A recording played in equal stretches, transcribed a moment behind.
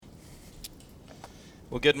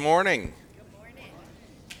Well, good morning.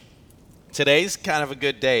 Today's kind of a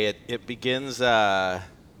good day. It begins the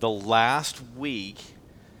last week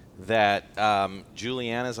that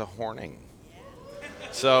Julianne is a horning.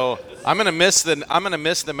 So I'm gonna miss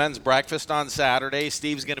the men's breakfast on Saturday.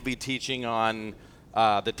 Steve's gonna be teaching on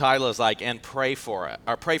the title is like and pray for it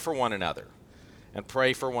or pray for one another. And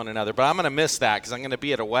pray for one another. But I'm going to miss that because I'm going to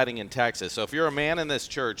be at a wedding in Texas. So if you're a man in this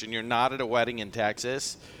church and you're not at a wedding in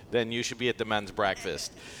Texas, then you should be at the men's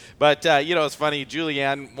breakfast. But, it's funny.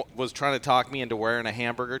 Julianne was trying to talk me into wearing a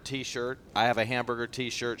hamburger T-shirt. I have a hamburger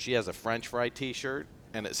T-shirt. She has a French fry T-shirt,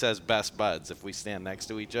 and it says Best Buds if we stand next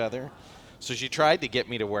to each other. So she tried to get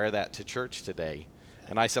me to wear that to church today,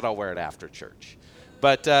 and I said I'll wear it after church.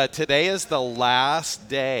 But today is the last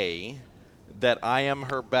day that I am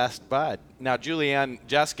her best bud. Now, Julianne,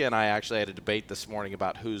 Jessica, and I actually had a debate this morning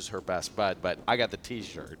about who's her best bud, but I got the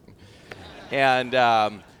T-shirt. And,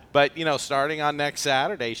 but, starting on next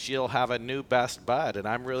Saturday, she'll have a new best bud, and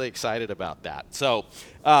I'm really excited about that. So,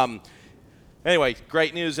 anyway,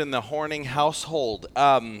 great news in the Horning household.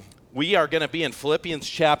 We are going to be in Philippians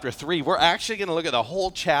chapter 3. We're actually going to look at the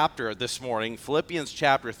whole chapter this morning, Philippians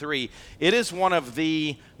chapter 3. It is one of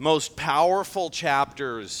the most powerful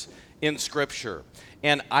chapters in Scripture,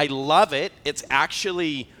 and I love it. It's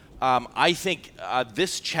actually, I think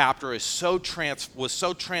this chapter was so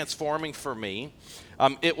transforming for me.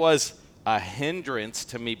 It was a hindrance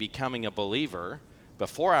to me becoming a believer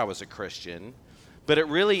before I was a Christian, but it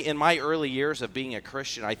really, in my early years of being a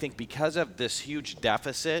Christian, I think because of this huge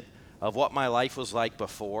deficit of what my life was like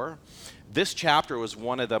before, this chapter was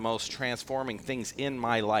one of the most transforming things in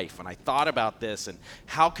my life. And I thought about this and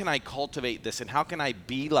how can I cultivate this and how can I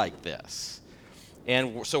be like this?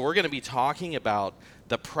 And so we're going to be talking about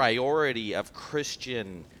the priority of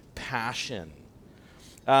Christian passion.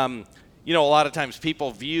 A lot of times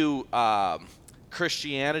people view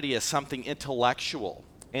Christianity as something intellectual,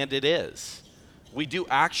 and it is. We do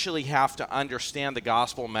actually have to understand the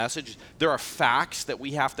gospel message. There are facts that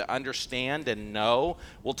we have to understand and know.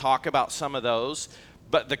 We'll talk about some of those.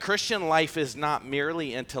 But the Christian life is not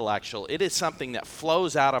merely intellectual. It is something that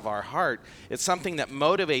flows out of our heart. It's something that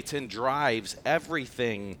motivates and drives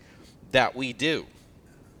everything that we do.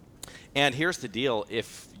 And here's the deal.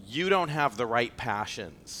 If you don't have the right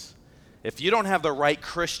passions, if you don't have the right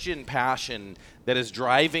Christian passion that is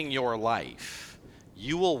driving your life,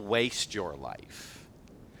 you will waste your life.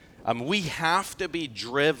 We have to be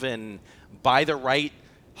driven by the right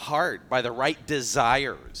heart, by the right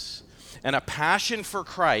desires. And a passion for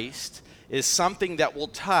Christ is something that will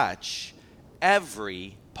touch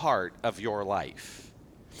every part of your life.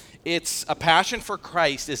 It's a passion for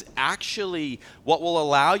Christ is actually what will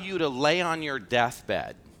allow you to lay on your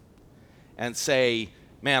deathbed and say,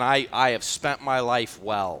 man, I have spent my life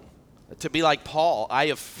well. To be like Paul, I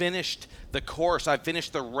have finished the course, I've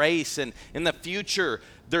finished the race, and in the future,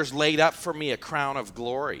 there's laid up for me a crown of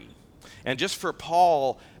glory. And just for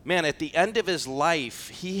Paul, man, at the end of his life,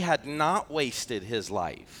 he had not wasted his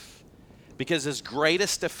life because his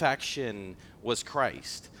greatest affection was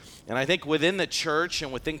Christ. And I think within the church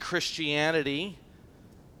and within Christianity,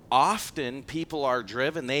 often people are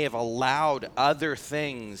driven, they have allowed other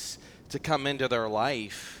things to come into their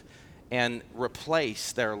life and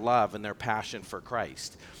replace their love and their passion for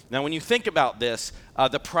Christ. Now, when you think about this,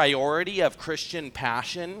 the priority of Christian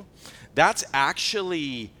passion, that's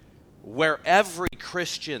actually where every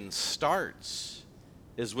Christian starts,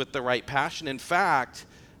 is with the right passion. In fact,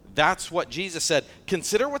 that's what Jesus said.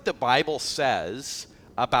 Consider what the Bible says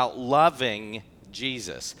about loving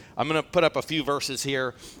Jesus. I'm going to put up a few verses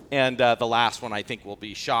here, and the last one I think will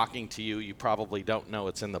be shocking to you. You probably don't know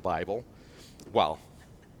it's in the Bible. Well,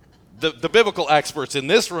 the biblical experts in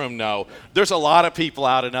this room know. There's a lot of people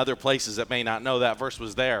out in other places that may not know that verse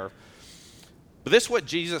was there. But this is what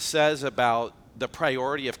Jesus says about the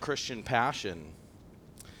priority of Christian passion.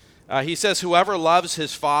 He says, whoever loves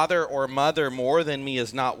his father or mother more than me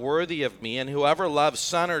is not worthy of me, and whoever loves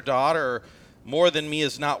son or daughter more than me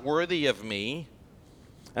is not worthy of me,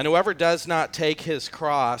 and whoever does not take his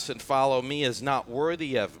cross and follow me is not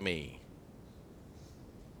worthy of me.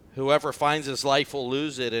 Whoever finds his life will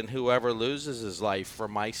lose it, and whoever loses his life for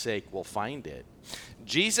my sake will find it.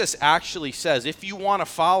 Jesus actually says, if you want to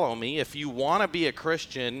follow me, if you want to be a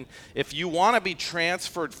Christian, if you want to be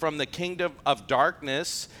transferred from the kingdom of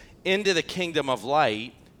darkness into the kingdom of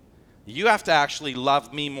light, you have to actually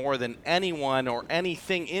love me more than anyone or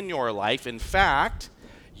anything in your life. In fact,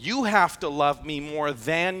 you have to love me more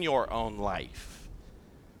than your own life.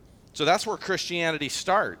 So that's where Christianity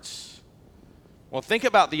starts. Well, think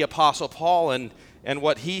about the Apostle Paul and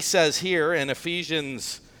what he says here in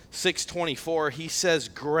Ephesians 6:24, he says,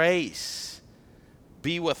 "Grace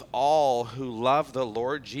be with all who love the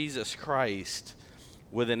Lord Jesus Christ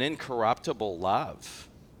with an incorruptible love."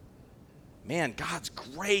 Man, God's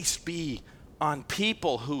grace be on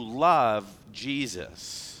people who love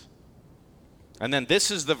Jesus. And then this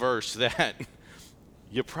is the verse that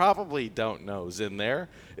you probably don't know is in there.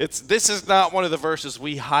 This is not one of the verses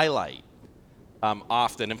we highlight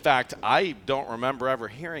often. In fact, I don't remember ever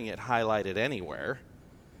hearing it highlighted anywhere.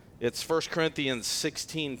 It's 1 Corinthians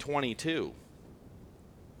 16:22.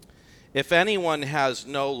 "If anyone has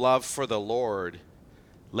no love for the Lord,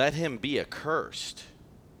 let him be accursed."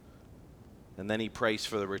 And then he prays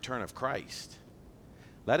for the return of Christ.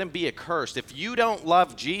 Let him be accursed. If you don't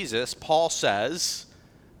love Jesus, Paul says,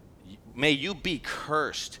 may you be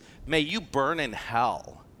cursed. May you burn in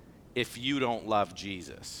hell if you don't love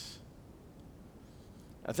Jesus.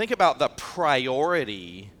 Now think about the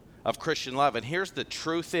priority of Christian love. And here's the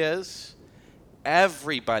truth is,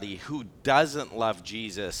 everybody who doesn't love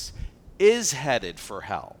Jesus is headed for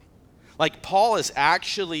hell. Like Paul is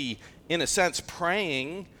actually, in a sense,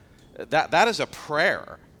 praying. That is a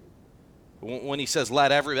prayer. When he says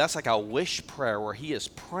that's like a wish prayer where he is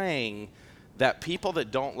praying that people that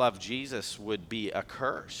don't love Jesus would be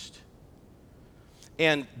accursed.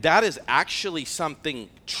 And that is actually something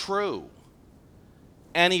true.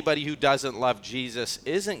 Anybody who doesn't love Jesus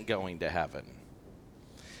isn't going to heaven.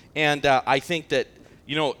 And I think that,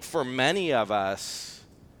 for many of us,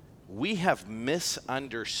 we have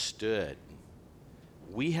misunderstood.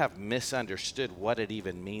 We have misunderstood what it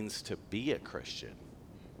even means to be a Christian.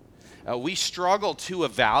 We struggle to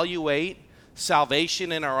evaluate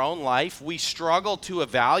salvation in our own life. We struggle to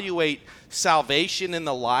evaluate salvation in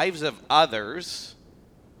the lives of others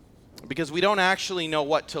because we don't actually know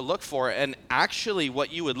what to look for. And actually,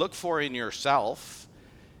 what you would look for in yourself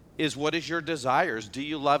is, what is your desires? Do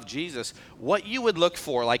you love Jesus? What you would look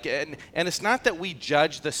for, and it's not that we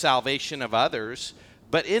judge the salvation of others,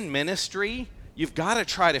 but in ministry, you've got to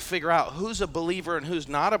try to figure out who's a believer and who's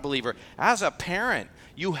not a believer. As a parent,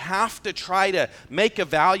 you have to try to make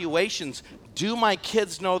evaluations. Do my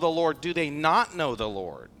kids know the Lord? Do they not know the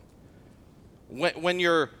Lord? When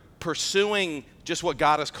you're pursuing just what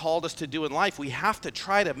God has called us to do in life, we have to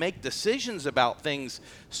try to make decisions about things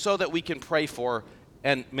so that we can pray for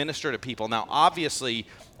and minister to people. Now, obviously,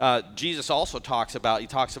 Jesus also talks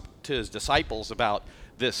to his disciples about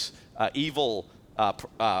this evil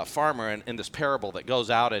farmer in this parable that goes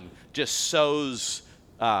out and just sows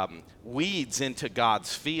weeds into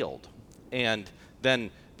God's field. And then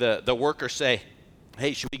the workers say,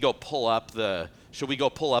 "Hey, should we go pull up the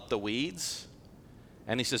weeds?"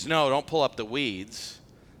 And he says, "No, don't pull up the weeds,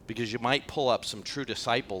 because you might pull up some true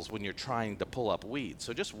disciples when you're trying to pull up weeds.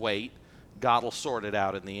 So just wait. God will sort it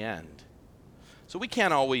out in the end." So we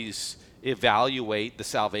can't always evaluate the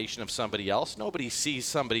salvation of somebody else. Nobody sees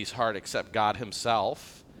somebody's heart except God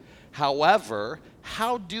himself. However,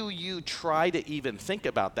 how do you try to even think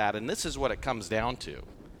about that? And this is what it comes down to.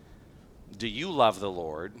 Do you love the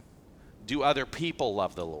Lord? Do other people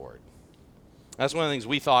love the Lord? That's one of the things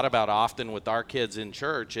we thought about often with our kids in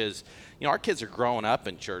church is, our kids are growing up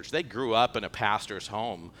in church. They grew up in a pastor's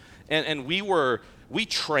home. And we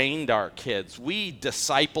trained our kids. We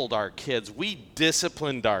discipled our kids. We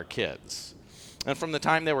disciplined our kids. And from the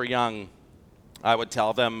time they were young, I would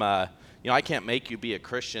tell them, I can't make you be a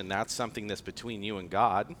Christian. That's something that's between you and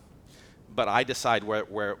God. But I decide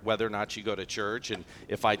whether or not you go to church. And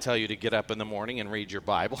if I tell you to get up in the morning and read your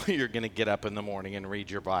Bible, you're going to get up in the morning and read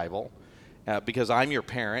your Bible. Because I'm your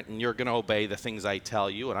parent, and you're going to obey the things I tell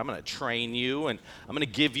you, and I'm going to train you, and I'm going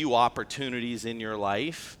to give you opportunities in your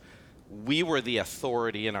life. We were the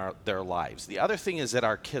authority in their lives. The other thing is that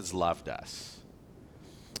our kids loved us.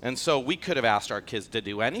 And so we could have asked our kids to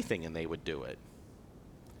do anything, and they would do it.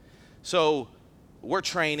 So we're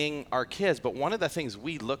training our kids, but one of the things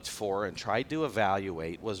we looked for and tried to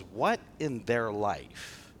evaluate was what in their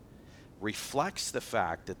life reflects the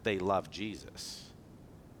fact that they love Jesus.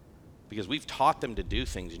 Because we've taught them to do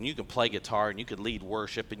things, and you can play guitar, and you could lead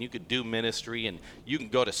worship, and you could do ministry, and you can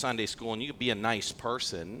go to Sunday school, and you could be a nice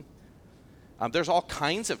person. There's all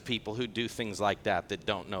kinds of people who do things like that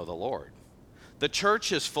don't know the Lord. The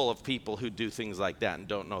church is full of people who do things like that and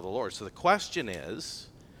don't know the Lord. So the question is,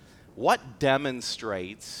 what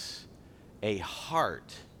demonstrates a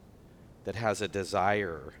heart that has a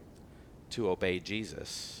desire to obey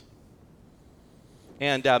Jesus?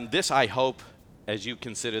 And this, I hope, as you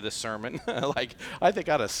consider this sermon, I think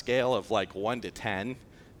on a scale of 1 to 10,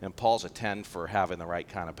 and Paul's a 10 for having the right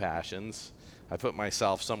kind of passions, I put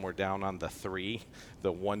myself somewhere down on the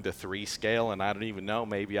 1 to 3 scale, and I don't even know.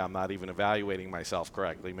 Maybe I'm not even evaluating myself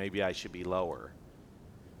correctly. Maybe I should be lower.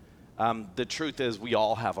 The truth is we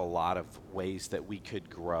all have a lot of ways that we could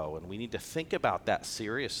grow, and we need to think about that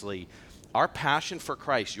seriously. Our passion for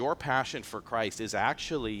Christ, your passion for Christ, is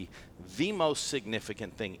actually the most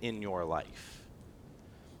significant thing in your life.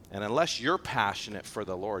 And unless you're passionate for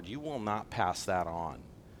the Lord, you will not pass that on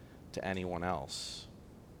to anyone else.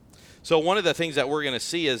 So one of the things that we're going to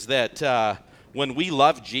see is that when we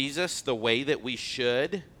love Jesus the way that we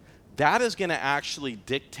should, that is going to actually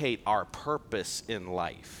dictate our purpose in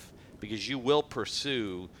life, because you will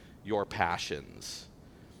pursue your passions.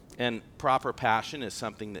 And proper passion is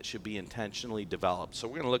something that should be intentionally developed. So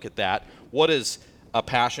we're going to look at that. What does a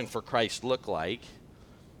passion for Christ look like?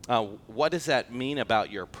 What does that mean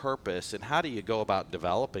about your purpose, and how do you go about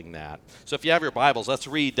developing that? So if you have your Bibles, let's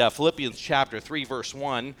read Philippians chapter 3, verse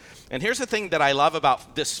 1. And here's the thing that I love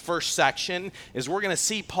about this first section is we're going to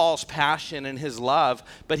see Paul's passion and his love,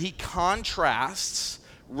 but he contrasts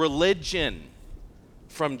religion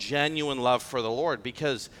from genuine love for the Lord,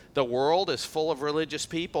 because the world is full of religious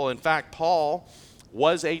people. In fact, Paul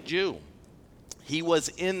was a Jew. He was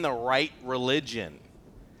in the right religion,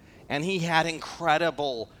 and he had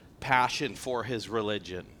incredible passion for his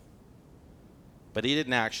religion. But he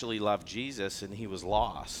didn't actually love Jesus, and he was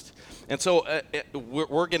lost. And so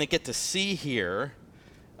we're going to get to see here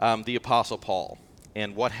the Apostle Paul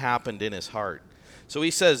and what happened in his heart. So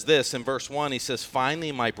he says this in verse 1, he says,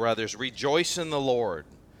 "Finally, my brothers, rejoice in the Lord.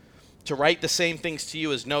 To write the same things to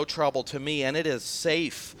you is no trouble to me, and it is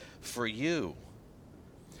safe for you.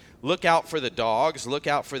 Look out for the dogs, look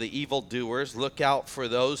out for the evildoers, look out for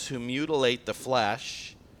those who mutilate the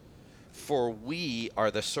flesh, for we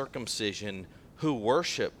are the circumcision who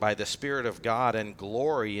worship by the Spirit of God and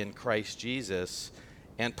glory in Christ Jesus,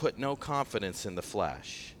 and put no confidence in the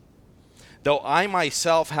flesh. Though I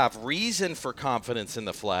myself have reason for confidence in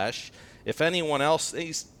the flesh, if anyone else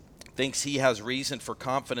thinks he has reason for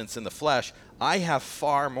confidence in the flesh, I have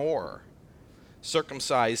far more.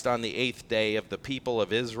 Circumcised on the 8th day, of the people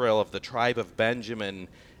of Israel, of the tribe of Benjamin,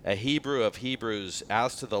 a Hebrew of Hebrews,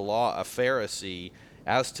 as to the law a Pharisee,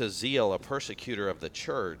 as to zeal a persecutor of the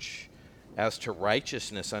church, as to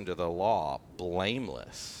righteousness under the law,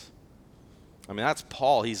 blameless." I mean, that's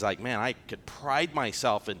Paul. He's like, man, I could pride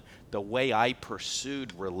myself in the way I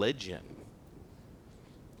pursued religion.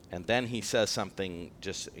 And then he says something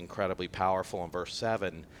just incredibly powerful in verse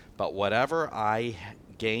 7. "But whatever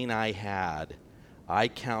gain I had, I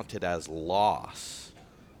counted as loss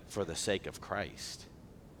for the sake of Christ."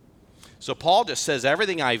 So Paul just says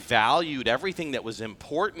everything I valued, everything that was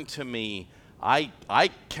important to me, I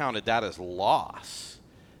counted that as loss.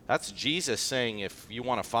 That's Jesus saying, if you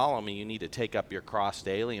want to follow me, you need to take up your cross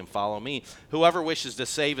daily and follow me. Whoever wishes to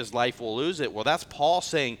save his life will lose it. Well, that's Paul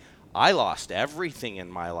saying, I lost everything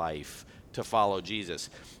in my life to follow Jesus.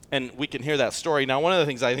 And we can hear that story. Now, one of the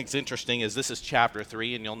things I think is interesting is this is chapter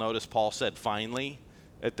 3, and you'll notice Paul said finally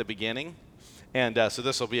at the beginning. And so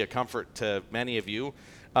this will be a comfort to many of you.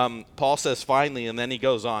 Paul says finally, and then he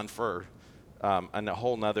goes on for a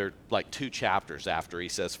whole nother, like 2 chapters after he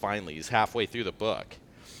says finally. He's halfway through the book.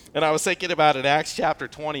 And I was thinking about in Acts chapter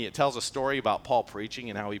 20, it tells a story about Paul preaching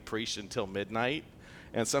and how he preached until midnight.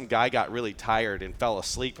 And some guy got really tired and fell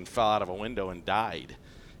asleep and fell out of a window and died.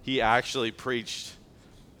 He actually preached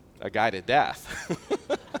a guy to death.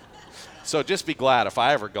 So just be glad if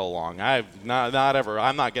I ever go long. I'm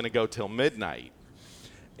not going to go till midnight.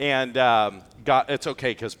 And it's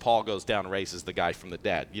okay because Paul goes down and raises the guy from the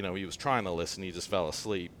dead. You know, he was trying to listen, he just fell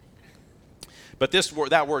asleep. But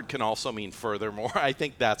that word can also mean furthermore. I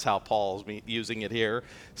think that's how Paul's using it here,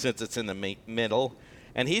 since it's in the middle.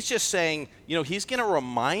 And he's just saying, you know, he's going to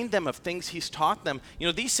remind them of things he's taught them. You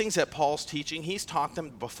know, these things that Paul's teaching, he's taught them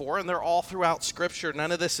before, and they're all throughout Scripture.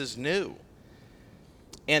 None of this is new.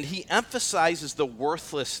 And he emphasizes the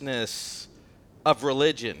worthlessness of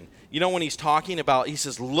religion. You know, when he's talking about, he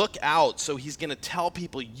says, look out. So he's going to tell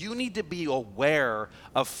people, you need to be aware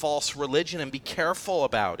of false religion and be careful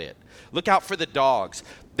about it. Look out for the dogs.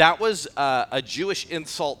 That was a Jewish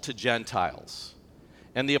insult to Gentiles.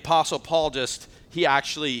 And the Apostle Paul he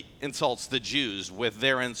actually insults the Jews with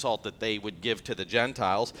their insult that they would give to the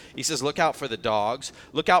Gentiles. He says, look out for the dogs.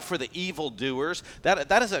 Look out for the evildoers.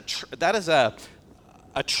 That is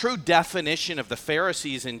a true definition of the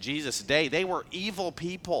Pharisees in Jesus' day. They were evil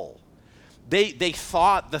people. They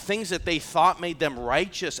thought the things that they thought made them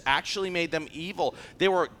righteous actually made them evil. They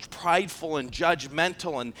were prideful and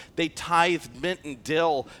judgmental, and they tithed mint and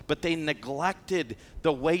dill, but they neglected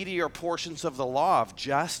the weightier portions of the law of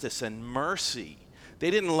justice and mercy.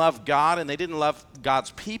 They didn't love God, and they didn't love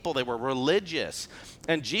God's people. They were religious.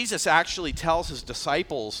 And Jesus actually tells his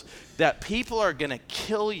disciples that people are going to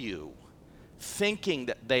kill you thinking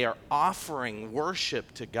that they are offering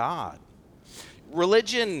worship to God.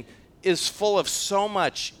 Religion is full of so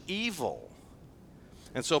much evil.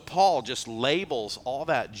 And so Paul just labels all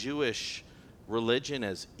that Jewish religion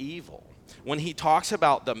as evil. When he talks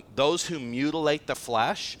about those who mutilate the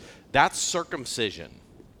flesh, that's circumcision.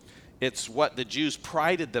 It's what the Jews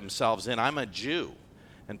prided themselves in. I'm a Jew.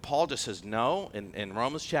 And Paul just says, no, in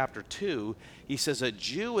Romans chapter 2, he says a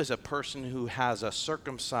Jew is a person who has a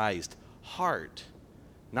circumcised heart,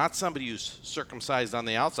 not somebody who's circumcised on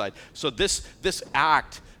the outside. So this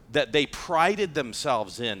act that they prided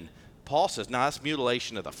themselves in, Paul says, no, that's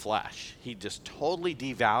mutilation of the flesh. He just totally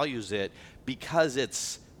devalues it because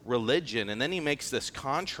it's religion. And then he makes this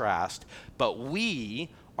contrast, but we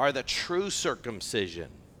are the true circumcision.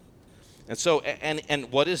 And so,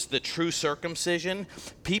 and what is the true circumcision?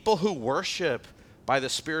 People who worship by the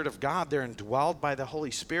Spirit of God, they're indwelled by the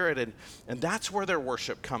Holy Spirit, and that's where their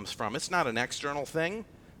worship comes from. It's not an external thing,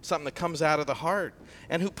 something that comes out of the heart.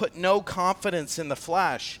 And who put no confidence in the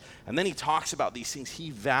flesh. And then he talks about these things he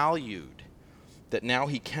valued that now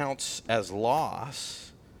he counts as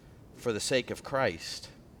loss for the sake of Christ.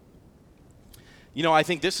 You know, I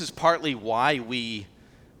think this is partly why we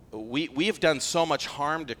have done so much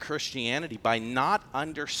harm to Christianity by not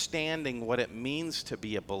understanding what it means to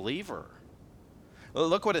be a believer.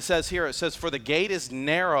 Look what it says here. It says, for the gate is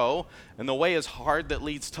narrow and the way is hard that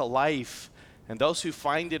leads to life, and those who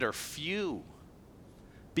find it are few.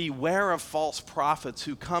 Beware of false prophets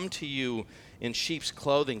who come to you in sheep's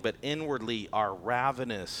clothing, but inwardly are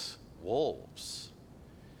ravenous wolves.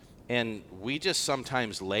 And we just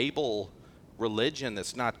sometimes label religion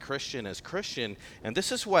that's not Christian as Christian. And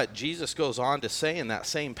this is what Jesus goes on to say in that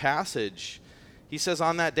same passage. He says,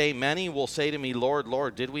 on that day, many will say to me, Lord,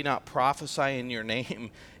 Lord, did we not prophesy in your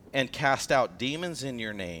name and cast out demons in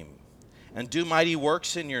your name and do mighty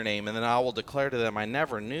works in your name? And then I will declare to them, I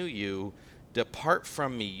never knew you. Depart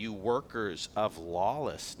from me, you workers of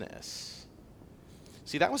lawlessness.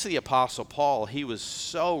 See, that was the Apostle Paul. He was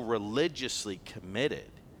so religiously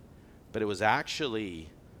committed, but it was actually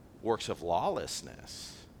works of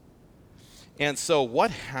lawlessness. And so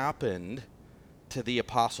what happened to the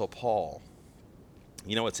Apostle Paul?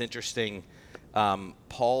 You know, it's interesting.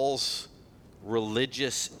 Paul's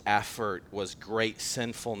religious effort was great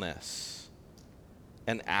sinfulness.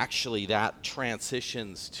 And actually that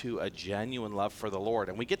transitions to a genuine love for the Lord.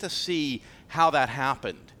 And we get to see how that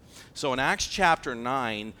happened. So in Acts chapter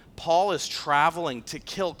 9, Paul is traveling to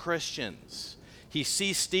kill Christians. He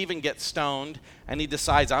sees Stephen get stoned, and he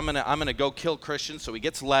decides, I'm gonna go kill Christians. So he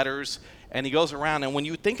gets letters, and he goes around. And when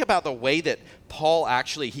you think about the way that Paul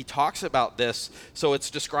actually, he talks about this, so it's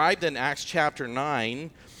described in Acts chapter 9,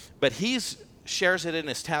 but he shares it in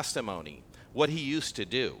his testimony, what he used to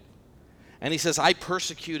do. And he says, I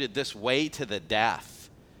persecuted this way to the death.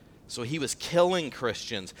 So he was killing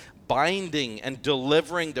Christians, binding and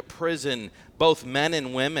delivering to prison both men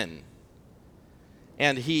and women.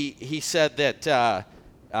 And he said that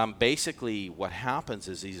basically what happens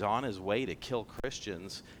is he's on his way to kill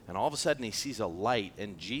Christians, and all of a sudden he sees a light,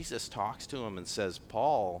 and Jesus talks to him and says,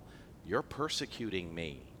 Paul, you're persecuting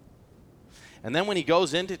me. And then when he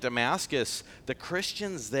goes into Damascus, the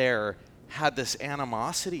Christians there had this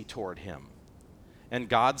animosity toward him. And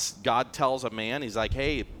God tells a man, he's like,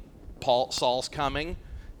 hey, Saul's coming,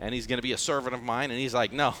 and he's going to be a servant of mine. And he's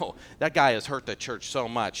like, no, that guy has hurt the church so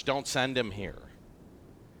much. Don't send him here.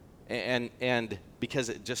 And because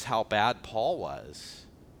it just how bad Paul was.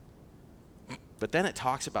 But then it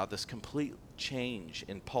talks about this complete change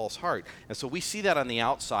in Paul's heart. And so we see that on the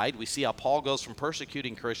outside. We see how Paul goes from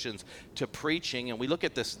persecuting Christians to preaching, and we look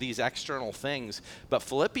at these external things. But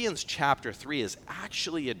Philippians chapter 3 is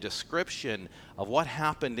actually a description of what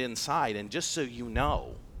happened inside. And just so you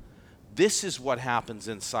know, this is what happens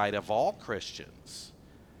inside of all Christians.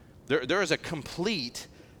 There is a complete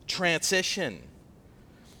transition.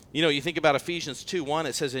 You know, you think about Ephesians 2:1,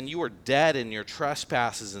 it says, and you were dead in your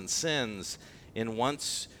trespasses and sins in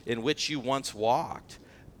which you once walked.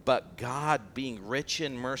 But God, being rich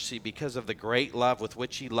in mercy because of the great love with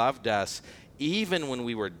which he loved us, even when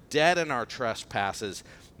we were dead in our trespasses,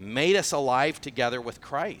 made us alive together with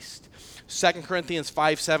Christ. 2 Corinthians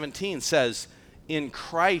 5:17 says, in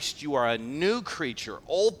Christ you are a new creature.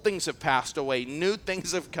 Old things have passed away. New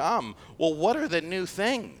things have come. Well, what are the new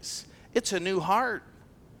things? It's a new heart.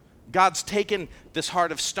 God's taken this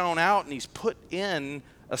heart of stone out and he's put in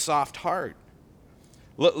a soft heart.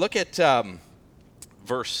 Look at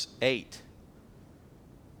verse 8.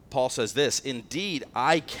 Paul says this, "Indeed,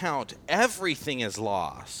 I count everything as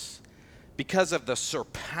loss because of the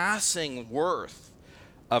surpassing worth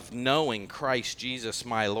of knowing Christ Jesus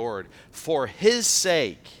my Lord. For his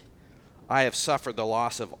sake I have suffered the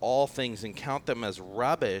loss of all things and count them as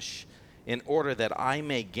rubbish in order that I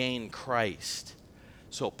may gain Christ."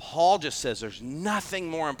 So Paul just says there's nothing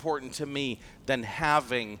more important to me than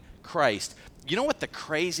having Christ. You know what the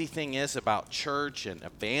crazy thing is about church and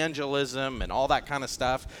evangelism and all that kind of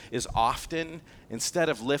stuff is often, instead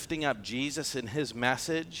of lifting up Jesus and his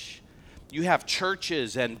message, you have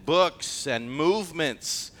churches and books and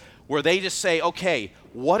movements where they just say, okay,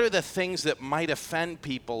 what are the things that might offend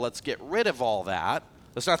people? Let's get rid of all that.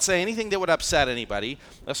 Let's not say anything that would upset anybody.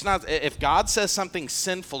 Let's not, if God says something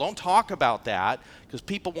sinful, don't talk about that because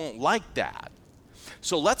people won't like that.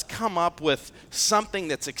 So let's come up with something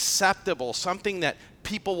that's acceptable, something that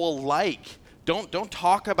people will like. Don't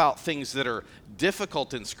talk about things that are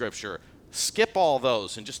difficult in Scripture. Skip all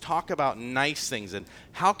those and just talk about nice things. And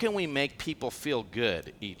how can we make people feel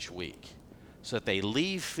good each week so that they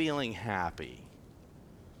leave feeling happy?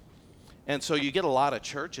 And so you get a lot of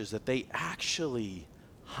churches that they actually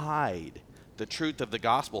hide the truth of the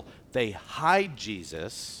gospel. They hide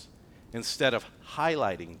Jesus instead of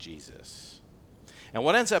highlighting Jesus. And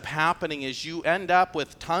what ends up happening is you end up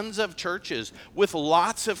with tons of churches with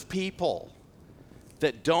lots of people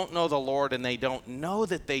that don't know the Lord, and they don't know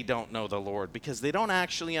that they don't know the Lord because they don't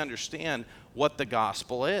actually understand what the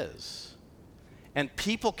gospel is. And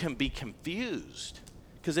people can be confused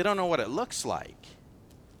because they don't know what it looks like.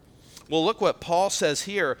 Well, look what Paul says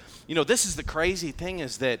here. You know, this is the crazy thing,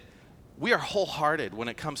 is that we are wholehearted when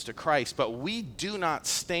it comes to Christ, but we do not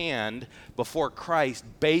stand before Christ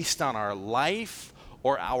based on our life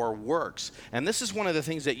or our works. And this is one of the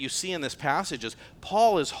things that you see in this passage is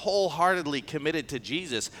Paul is wholeheartedly committed to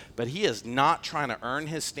Jesus, but he is not trying to earn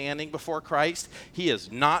his standing before Christ. He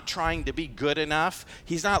is not trying to be good enough.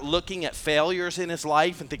 He's not looking at failures in his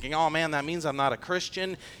life and thinking, oh man, that means I'm not a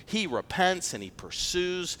Christian. He repents and he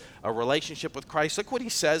pursues a relationship with Christ. Look what he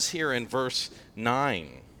says here in verse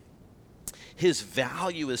 9. His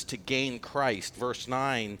value is to gain Christ, verse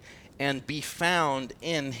 9, and be found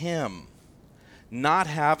in him, not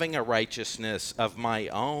having a righteousness of my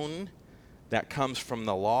own that comes from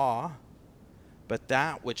the law, but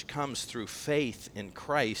that which comes through faith in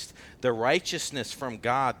Christ, the righteousness from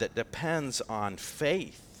God that depends on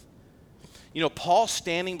faith. You know, Paul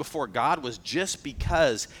standing before God was just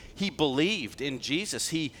because he believed in Jesus.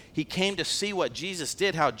 He came to see what Jesus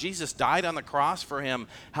did, how Jesus died on the cross for him,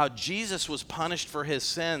 how Jesus was punished for his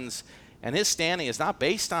sins, and his standing is not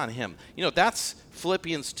based on him. You know, that's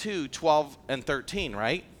Philippians 2, 12 and 13,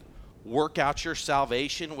 right? Work out your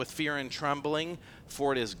salvation with fear and trembling,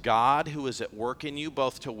 for it is God who is at work in you,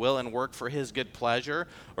 both to will and work for his good pleasure.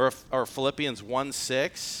 Or Philippians 1,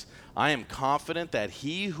 6, I am confident that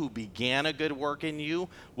he who began a good work in you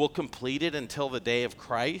will complete it until the day of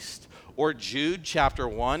Christ. Or Jude chapter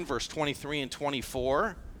 1, verse 23 and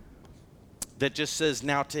 24, that just says,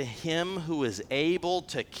 now to him who is able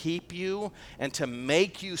to keep you and to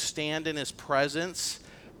make you stand in his presence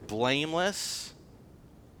blameless.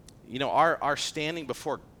 You know, our standing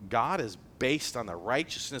before God is based on the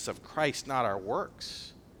righteousness of Christ, not our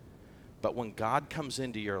works. But when God comes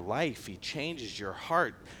into your life, he changes your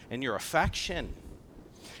heart and your affection.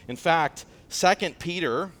 In fact, 2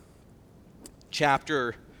 Peter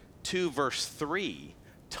chapter 2, verse 3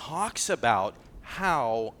 talks about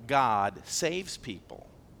how God saves people.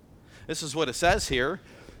 This is what it says here.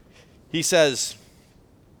 He says,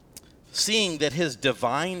 seeing that his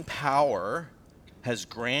divine power has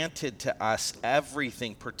granted to us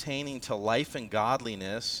everything pertaining to life and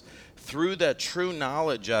godliness through the true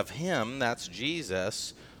knowledge of him, that's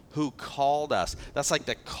Jesus, who called us. That's like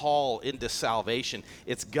the call into salvation.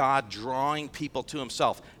 It's God drawing people to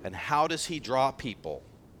himself. And how does he draw people?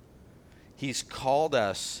 He's called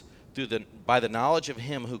us by the knowledge of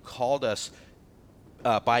him who called us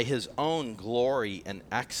by his own glory and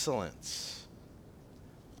excellence.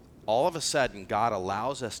 All of a sudden, God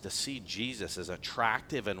allows us to see Jesus as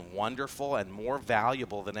attractive and wonderful and more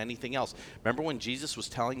valuable than anything else. Remember when Jesus was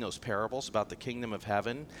telling those parables about the kingdom of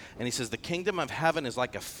heaven? And he says, the kingdom of heaven is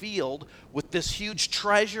like a field with this huge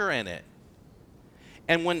treasure in it.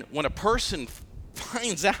 And when a person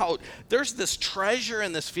finds out there's this treasure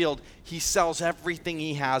in this field, he sells everything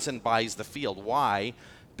he has and buys the field. Why?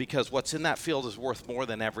 because what's in that field is worth more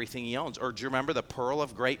than everything he owns. Or do you remember the pearl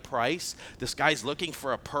of great price? This guy's looking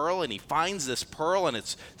for a pearl, and he finds this pearl, and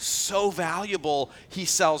it's so valuable, he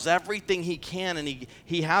sells everything he can, and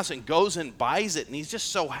he has and goes and buys it, and he's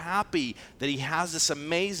just so happy that he has this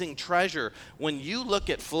amazing treasure. When you look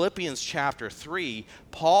at Philippians chapter 3,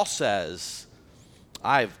 Paul says,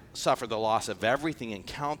 I've suffered the loss of everything and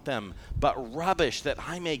count them but rubbish, that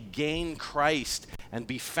I may gain Christ and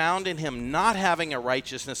be found in him, not having a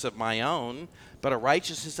righteousness of my own, but a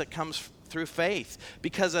righteousness that comes through faith,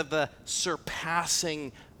 because of the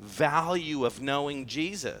surpassing value of knowing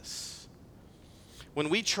Jesus. When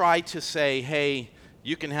we try to say, hey,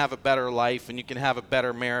 you can have a better life and you can have a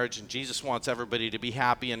better marriage, and Jesus wants everybody to be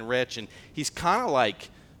happy and rich, and he's kind of like,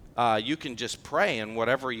 you can just pray, and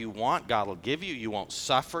whatever you want, God will give you. You won't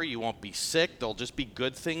suffer. You won't be sick. There'll just be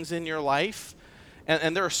good things in your life.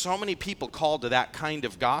 And there are so many people called to that kind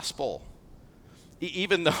of gospel.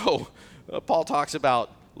 Even though Paul talks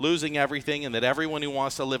about losing everything and that everyone who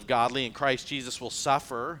wants to live godly in Christ Jesus will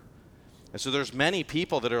suffer. And so there's many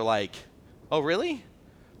people that are like, oh, really?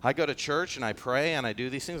 I go to church and I pray and I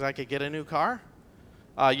do these things. I could get a new car?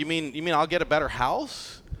 You mean I'll get a better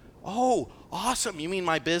house? Oh, awesome. You mean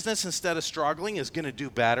my business, instead of struggling, is going to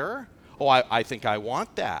do better? Oh, I think I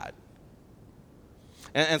want that.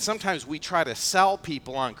 And sometimes we try to sell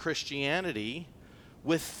people on Christianity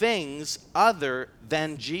with things other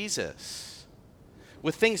than Jesus,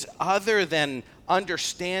 with things other than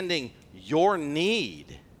understanding your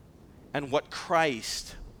need and what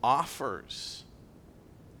Christ offers.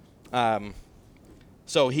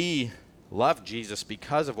 So he loved Jesus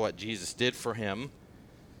because of what Jesus did for him.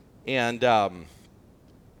 And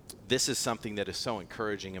this is something that is so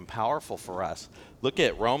encouraging and powerful for us. Look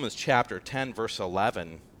at Romans chapter 10, verse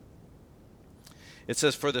 11. It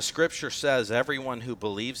says, for the scripture says, everyone who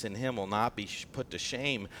believes in him will not be put to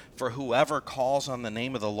shame, for whoever calls on the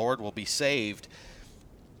name of the Lord will be saved.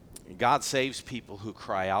 God saves people who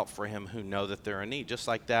cry out for him, who know that they're in need. Just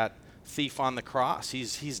like that thief on the cross.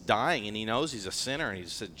 He's dying, and he knows he's a sinner, and he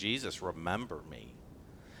said, Jesus, remember me.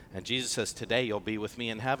 And Jesus says, today you'll be with me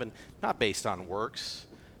in heaven, not based on works,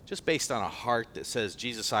 just based on a heart that says,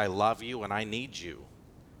 Jesus, I love you and I need you.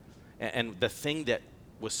 And the thing that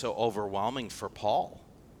was so overwhelming for Paul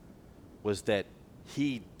was that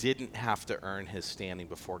he didn't have to earn his standing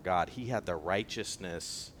before God. He had the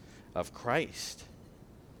righteousness of Christ.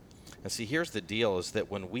 And see, here's the deal, is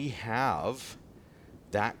that when we have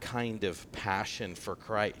that kind of passion for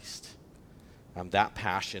Christ, that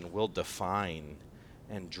passion will define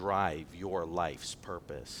and drive your life's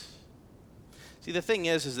purpose. See, the thing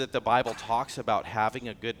is that the Bible talks about having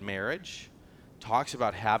a good marriage, talks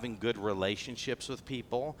about having good relationships with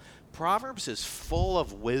people. Proverbs is full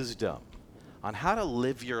of wisdom on how to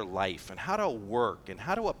live your life and how to work and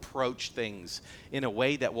how to approach things in a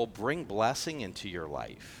way that will bring blessing into your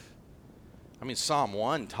life. I mean, Psalm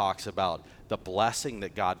 1 talks about the blessing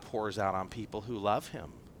that God pours out on people who love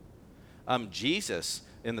him. Jesus,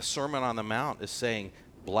 in the Sermon on the Mount, is saying,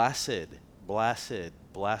 blessed, blessed,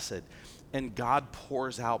 blessed. And God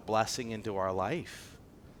pours out blessing into our life.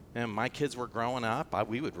 And my kids were growing up,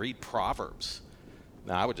 we would read Proverbs.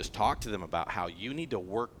 Now, I would just talk to them about how you need to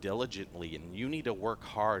work diligently and you need to work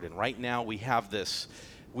hard. And right now we have this,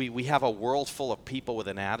 we have a world full of people with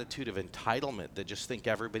an attitude of entitlement that just think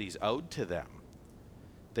everybody's owed to them.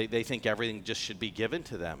 They think everything just should be given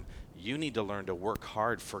to them. You need to learn to work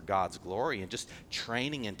hard for God's glory, and just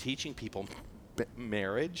training and teaching people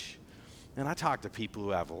marriage. And I talk to people who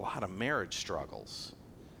have a lot of marriage struggles,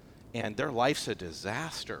 and their life's a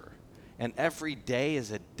disaster. And every day is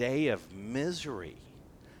a day of misery.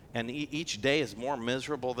 And each day is more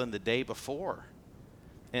miserable than the day before.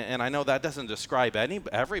 And I know that doesn't describe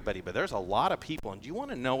everybody, but there's a lot of people. And do you want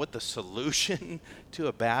to know what the solution to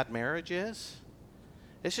a bad marriage is?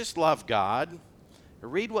 It's just love God.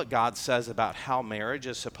 Read what God says about how marriage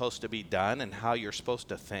is supposed to be done and how you're supposed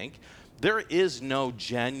to think. There is no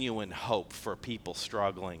genuine hope for people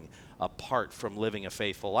struggling apart from living a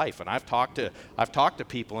faithful life. And I've talked to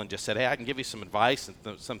people and just said, hey, I can give you some advice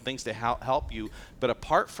and some things to help you. But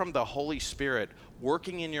apart from the Holy Spirit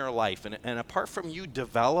working in your life, and apart from you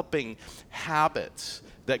developing habits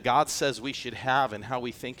that God says we should have and how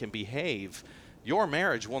we think and behave, your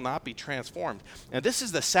marriage will not be transformed. And this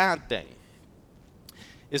is the sad thing,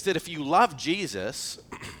 is that if you love Jesus,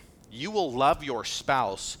 you will love your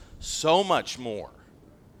spouse so much more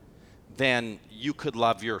than you could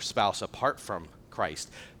love your spouse apart from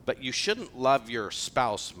Christ. But you shouldn't love your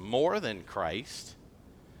spouse more than Christ.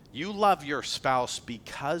 You love your spouse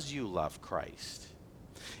because you love Christ.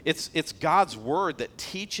 It's God's word that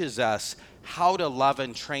teaches us how to love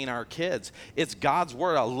and train our kids. It's God's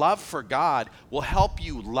word. A love for God will help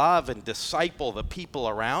you love and disciple the people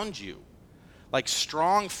around you. Like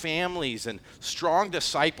strong families and strong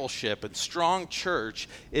discipleship and strong church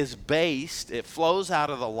it flows out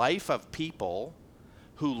of the life of people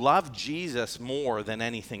who love Jesus more than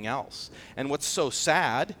anything else. And what's so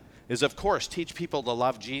sad is, of course, teach people to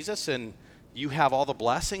love Jesus and you have all the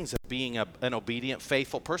blessings of being an obedient,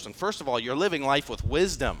 faithful person. First of all, you're living life with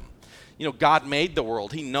wisdom. You know, God made the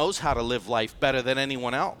world. He knows how to live life better than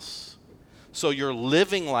anyone else. So you're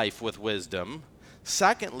living life with wisdom.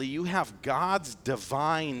 Secondly, you have God's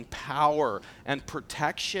divine power and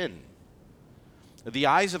protection. The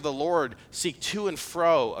eyes of the Lord seek to and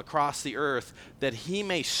fro across the earth that he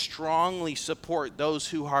may strongly support those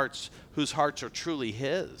whose hearts are truly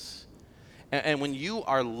his. And when you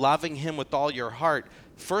are loving him with all your heart,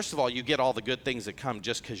 first of all, you get all the good things that come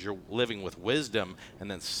just because you're living with wisdom.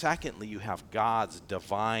 And then secondly, you have God's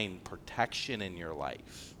divine protection in your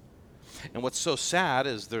life. And what's so sad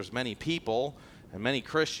is there's many people and many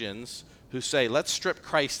Christians who say, let's strip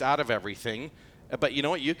Christ out of everything. But you know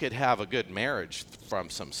what? You could have a good marriage from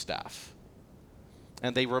some stuff.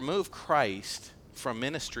 And they remove Christ from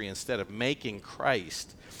ministry instead of making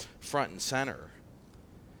Christ front and center.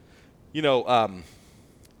 You know,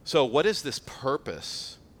 so what is this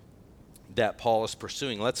purpose that Paul is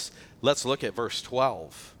pursuing? Let's look at verse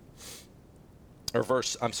 12.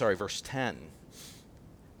 Verse 10.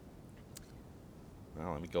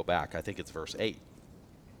 Well, let me go back. I think it's verse 8.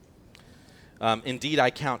 Indeed,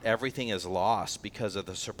 I count everything as loss because of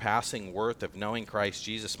the surpassing worth of knowing Christ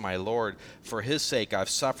Jesus my Lord. For his sake I've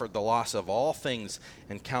suffered the loss of all things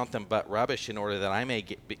and count them but rubbish in order that I may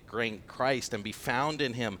gain Christ and be found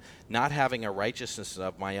in him, not having a righteousness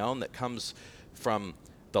of my own that comes from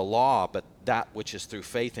the law, but that which is through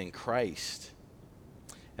faith in Christ.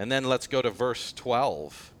 And then let's go to verse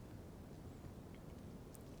 12.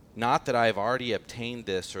 Not that I have already obtained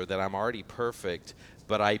this or that I'm already perfect,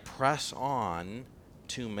 but I press on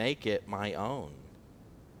to make it my own,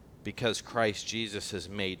 because Christ Jesus has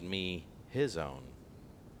made me his own.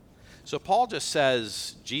 So Paul just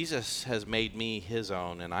says, Jesus has made me his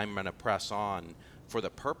own, and I'm going to press on for the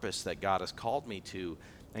purpose that God has called me to.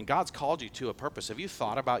 And God's called you to a purpose. Have you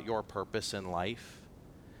thought about your purpose in life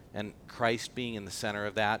and Christ being in the center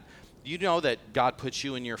of that? You know that God puts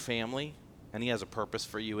you in your family, and he has a purpose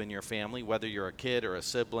for you in your family, whether you're a kid or a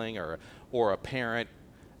sibling or a parent.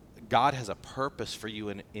 God has a purpose for you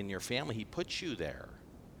in your family. He puts you there.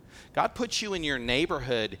 God puts you in your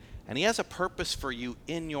neighborhood, and he has a purpose for you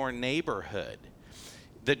in your neighborhood.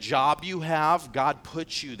 The job you have, God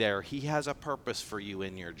puts you there. He has a purpose for you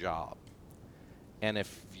in your job. And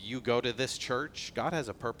if you go to this church, God has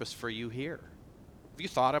a purpose for you here. Have you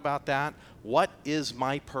thought about that? What is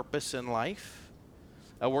my purpose in life?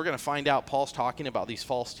 We're going to find out. Paul's talking about these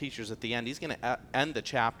false teachers at the end. He's going to end the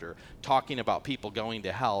chapter talking about people going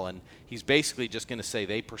to hell, and he's basically just going to say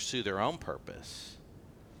they pursue their own purpose.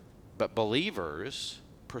 But believers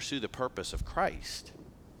pursue the purpose of Christ.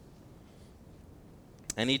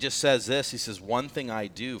 And he just says this. He says, one thing I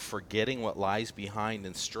do, forgetting what lies behind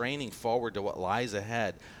and straining forward to what lies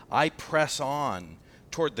ahead, I press on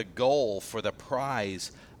toward the goal for the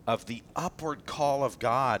prize of the upward call of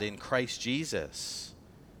God in Christ Jesus.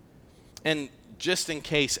 And just in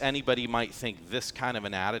case anybody might think this kind of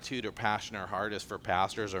an attitude or passion or heart is for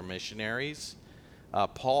pastors or missionaries,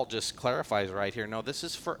 Paul just clarifies right here, no, this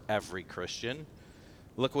is for every Christian.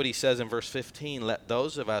 Look what he says in verse 15, let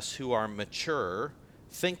those of us who are mature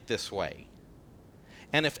think this way.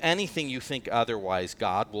 And if anything you think otherwise,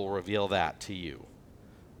 God will reveal that to you.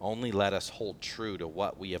 Only let us hold true to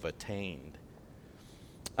what we have attained.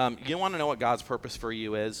 You want to know what God's purpose for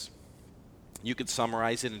you is? You could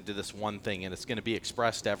summarize it into this one thing, and it's going to be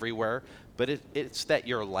expressed everywhere, but it's that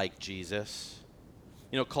you're like Jesus.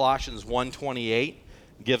 You know, Colossians 1:28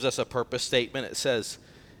 gives us a purpose statement. It says,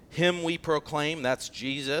 him we proclaim, that's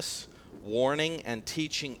Jesus, warning and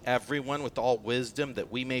teaching everyone with all wisdom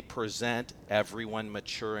that we may present everyone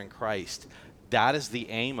mature in Christ. That is the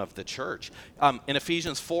aim of the church. In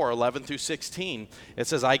Ephesians 4:11 through 16, it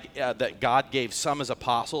says that God gave some as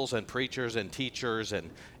apostles and preachers and teachers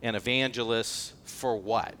and evangelists for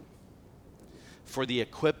what? For the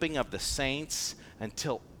equipping of the saints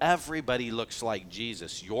until everybody looks like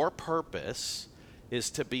Jesus. Your purpose is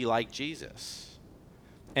to be like Jesus.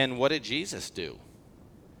 And what did Jesus do?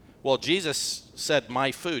 Well, Jesus said,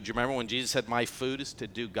 my food. Do you remember when Jesus said, my food is to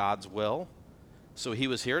do God's will? So he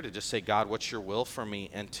was here to just say, God, what's your will for me?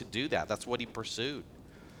 And to do that. That's what he pursued.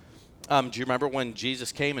 Do you remember when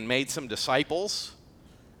Jesus came and made some disciples?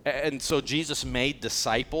 And so Jesus made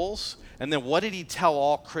disciples. And then what did he tell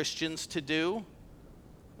all Christians to do?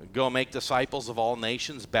 Go make disciples of all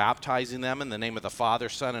nations, baptizing them in the name of the Father,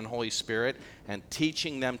 Son, and Holy Spirit, and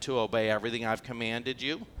teaching them to obey everything I've commanded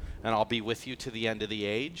you, and I'll be with you to the end of the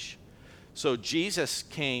age. So Jesus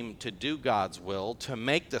came to do God's will, to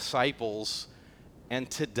make disciples, and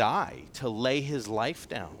to die, to lay his life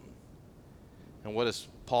down. And what does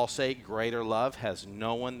Paul say? Greater love has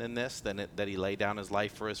no one than this, that he laid down his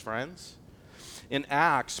life for his friends. In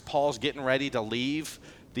Acts, Paul's getting ready to leave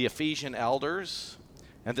the Ephesian elders,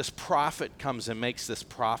 and this prophet comes and makes this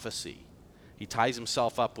prophecy. He ties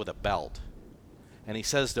himself up with a belt, and he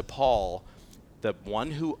says to Paul, the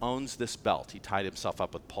one who owns this belt, he tied himself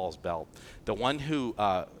up with Paul's belt, the one who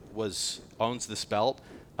owns this belt,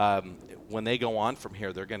 when they go on from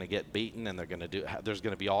here, they're going to get beaten, and there's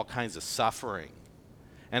going to be all kinds of suffering.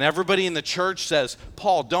 And everybody in the church says,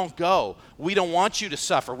 Paul, don't go. We don't want you to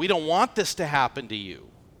suffer. We don't want this to happen to you.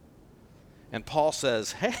 And Paul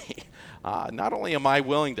says, hey, not only am I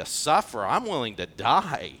willing to suffer, I'm willing to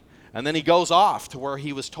die. And then he goes off to where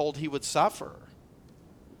he was told he would suffer.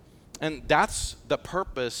 And that's the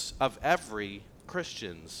purpose of every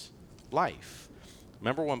Christian's life.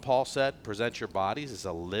 Remember when Paul said, present your bodies as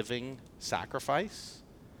a living sacrifice?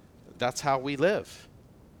 That's how we live.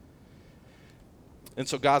 And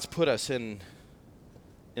so God's put us in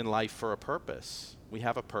life for a purpose. We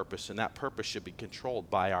have a purpose, and that purpose should be controlled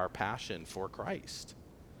by our passion for Christ.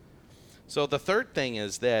 So the third thing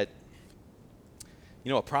is that,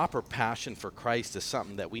 a proper passion for Christ is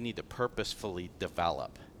something that we need to purposefully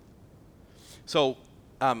develop. So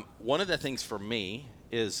one of the things for me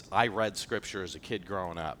is I read Scripture as a kid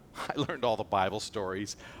growing up. I learned all the Bible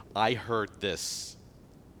stories. I heard this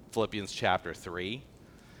Philippians chapter 3.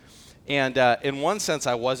 And in one sense,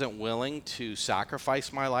 I wasn't willing to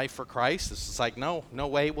sacrifice my life for Christ. It's like, no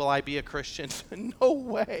way will I be a Christian. No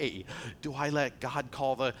way do I let God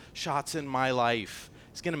call the shots in my life.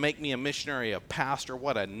 He's going to make me a missionary, a pastor.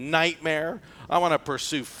 What a nightmare. I want to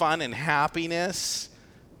pursue fun and happiness.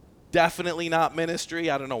 Definitely not ministry.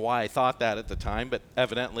 I don't know why I thought that at the time, but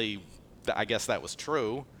evidently, I guess that was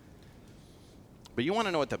true. But you want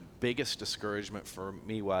to know what the biggest discouragement for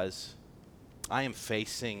me was? I am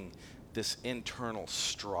facing this internal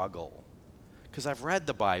struggle because I've read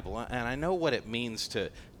the Bible and I know what it means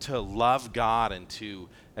to love God and to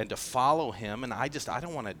follow him, and I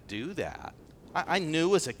don't want to do that. I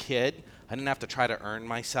knew as a kid I didn't have to try to earn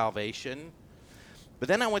my salvation. But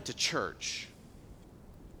then I went to church.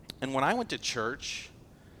 And when I went to church,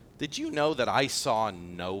 did you know that I saw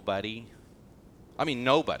nobody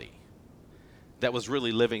that was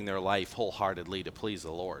really living their life wholeheartedly to please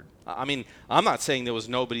the Lord? I mean, I'm not saying there was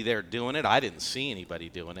nobody there doing it. I didn't see anybody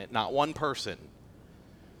doing it, not one person.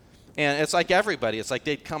 And it's like everybody. It's like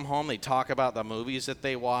they'd come home, they'd talk about the movies that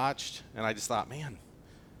they watched, and I just thought, man,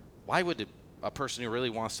 why would a person who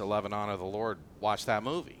really wants to love and honor the Lord watch that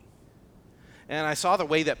movie? And I saw the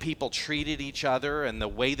way that people treated each other and the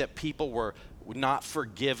way that people were not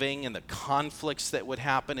forgiving and the conflicts that would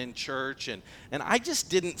happen in church. And I just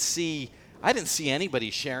didn't see anybody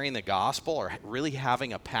sharing the gospel or really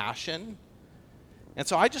having a passion. And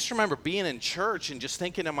so I just remember being in church and just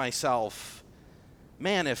thinking to myself,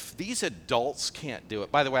 man, if these adults can't do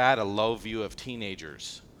it. By the way, I had a low view of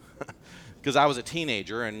teenagers because I was a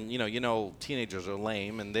teenager, and teenagers are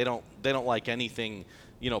lame and they don't like anything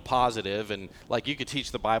positive. And like, you could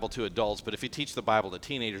teach the Bible to adults, but if you teach the Bible to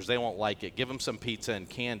teenagers, they won't like it. Give them some pizza and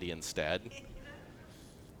candy instead.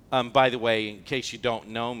 By the way, in case you don't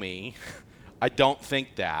know me, I don't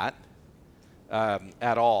think that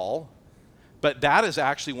at all. But that is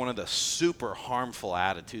actually one of the super harmful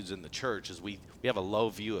attitudes in the church, is we have a low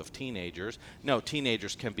view of teenagers. No,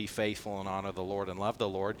 teenagers can be faithful and honor the Lord and love the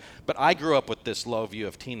Lord. But I grew up with this low view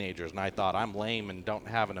of teenagers, and I thought, I'm lame and don't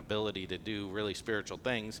have an ability to do really spiritual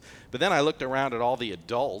things. But then I looked around at all the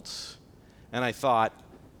adults, and I thought,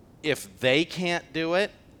 if they can't do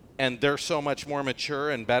it, and they're so much more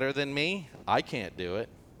mature and better than me, I can't do it.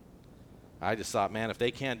 I just thought, man, if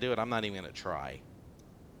they can't do it, I'm not even going to try.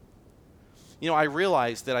 I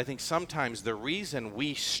realized that I think sometimes the reason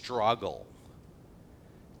we struggle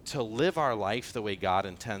to live our life the way God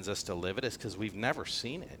intends us to live it is because we've never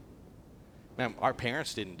seen it. Man, our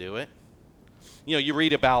parents didn't do it. You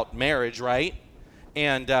read about marriage, right?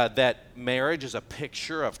 And that marriage is a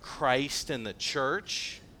picture of Christ and the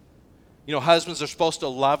church. Husbands are supposed to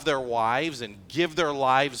love their wives and give their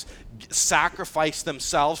lives, sacrifice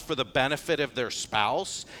themselves for the benefit of their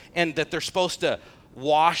spouse, and that they're supposed to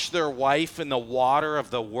wash their wife in the water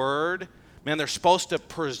of the word. Man, they're supposed to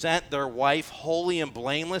present their wife holy and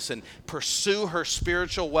blameless and pursue her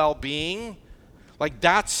spiritual well-being. Like,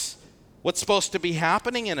 that's what's supposed to be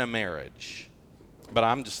happening in a marriage. But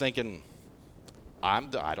I'm just thinking, I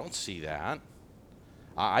don't see that.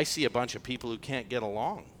 I see a bunch of people who can't get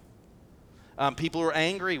along. People who are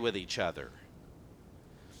angry with each other.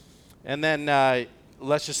 And then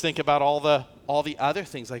let's just think about all the other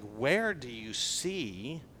things. Like, where do you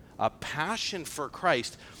see a passion for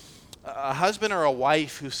Christ? A husband or a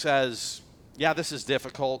wife who says, yeah, this is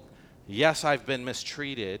difficult. Yes, I've been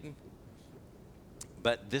mistreated.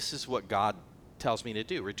 But this is what God tells me to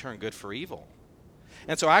do, return good for evil.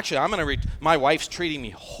 And so actually, my wife's treating me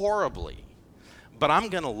horribly, but I'm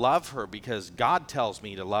going to love her because God tells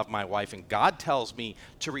me to love my wife, and God tells me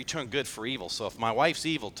to return good for evil. So if my wife's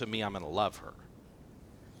evil to me, I'm going to love her.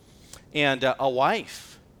 And a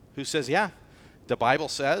wife who says, yeah, the Bible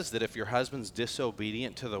says that if your husband's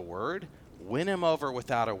disobedient to the word, win him over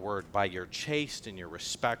without a word by your chaste and your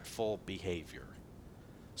respectful behavior.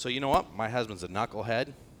 So you know what? My husband's a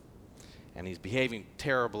knucklehead, and he's behaving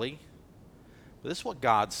terribly. But this is what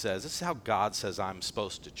God says. This is how God says I'm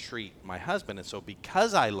supposed to treat my husband. And so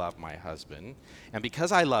because I love my husband, and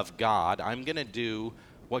because I love God, I'm going to do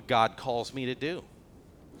what God calls me to do.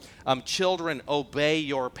 Children, obey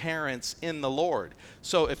your parents in the Lord.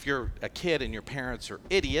 So if you're a kid and your parents are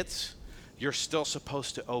idiots, you're still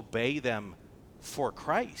supposed to obey them for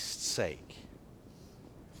Christ's sake.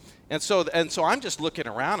 And so I'm just looking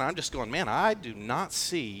around and I'm just going, man, I do not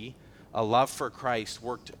see a love for Christ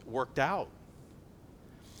worked out.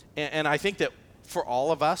 And I think that for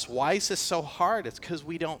all of us, why is this so hard? It's because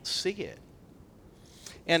we don't see it.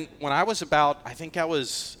 And when I was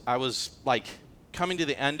I was like coming to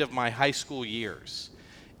the end of my high school years.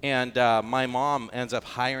 And my mom ends up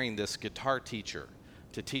hiring this guitar teacher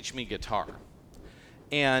to teach me guitar.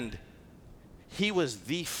 And he was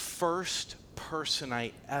the first person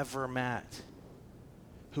I ever met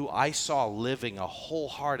who I saw living a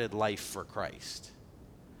wholehearted life for Christ.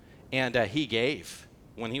 And he gave.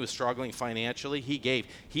 When he was struggling financially, he gave.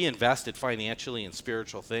 He invested financially in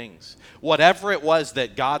spiritual things. Whatever it was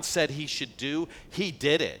that God said he should do, he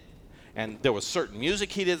did it. And there was certain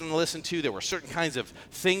music he didn't listen to. There were certain kinds of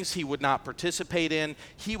things he would not participate in.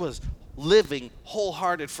 He was living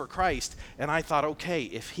wholehearted for Christ. And I thought, okay,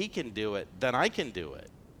 if he can do it, then I can do it.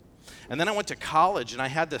 And then I went to college, and I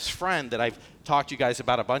had this friend that I've talked to you guys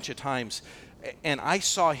about a bunch of times. And I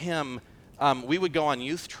saw him. We would go on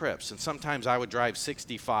youth trips, and sometimes I would drive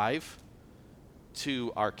 65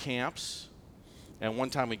 to our camps. And one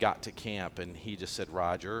time we got to camp, and he just said,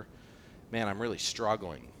 Roger, man, I'm really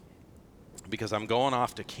struggling because I'm going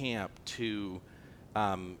off to camp to,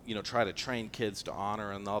 try to train kids to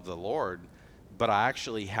honor and love the Lord, but I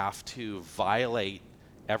actually have to violate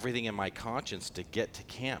everything in my conscience to get to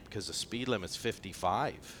camp because the speed limit's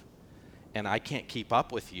 55, and I can't keep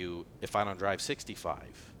up with you if I don't drive 65.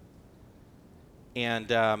 And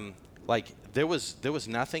there was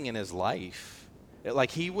nothing in his life.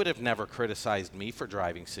 He would have never criticized me for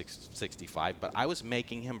driving 65, but I was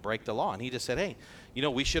making him break the law. And he just said, hey,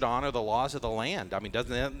 we should honor the laws of the land. I mean,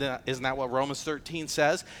 isn't that what Romans 13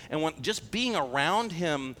 says? And when just being around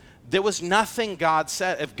him, there was nothing God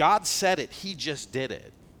said. If God said it, he just did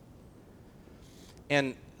it.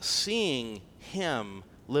 And seeing him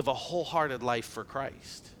live a wholehearted life for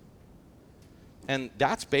Christ. And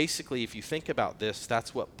that's basically, if you think about this,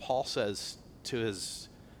 that's what Paul says to his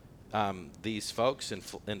these folks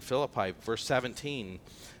in Philippi. Verse 17,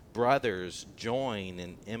 brothers, join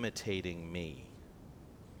in imitating me.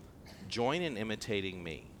 Join in imitating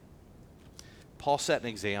me. Paul set an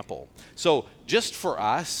example. So just for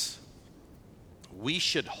us, we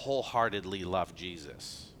should wholeheartedly love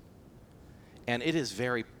Jesus. And it is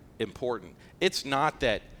very important. It's not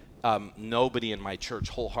that nobody in my church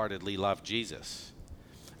wholeheartedly loved Jesus.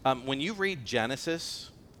 When you read Genesis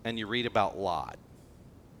and you read about Lot,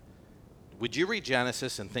 would you read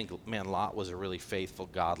Genesis and think, man, Lot was a really faithful,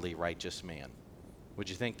 godly, righteous man? Would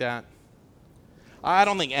you think that? I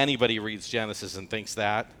don't think anybody reads Genesis and thinks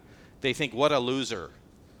that. They think, what a loser.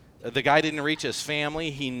 The guy didn't reach his family.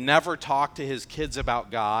 He never talked to his kids about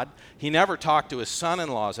God. He never talked to his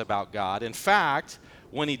son-in-laws about God. In fact,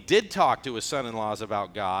 when he did talk to his son-in-laws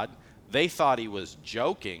about God, they thought he was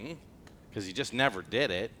joking because he just never did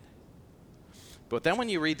it. But then when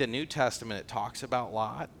you read the New Testament, it talks about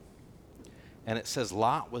Lot. And it says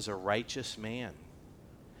Lot was a righteous man.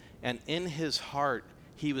 And in his heart,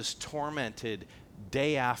 he was tormented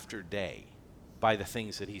day after day by the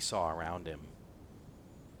things that he saw around him.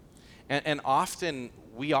 And often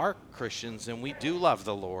we are Christians and we do love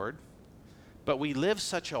the Lord, But we live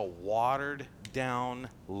such a watered down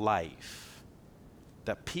life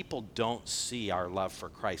that people don't see our love for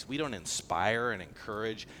Christ. We don't inspire and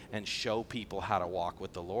encourage and show people how to walk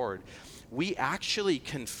with the Lord. We actually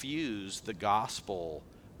confuse the gospel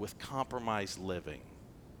with compromised living.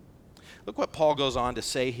 Look what Paul goes on to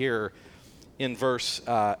say here in verse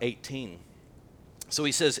 18. So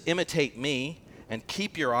he says, imitate me and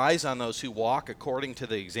keep your eyes on those who walk according to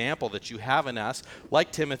the example that you have in us.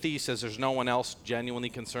 Like Timothy, he says there's no one else genuinely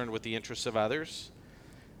concerned with the interests of others.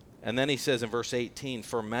 And then he says in verse 18,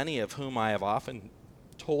 for many of whom I have often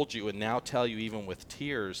told you and now tell you even with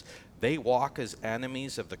tears, they walk as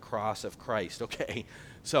enemies of the cross of Christ. Okay,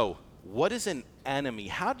 so what is an enemy?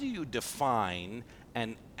 How do you define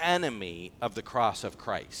an enemy of the cross of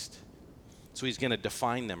Christ? So he's going to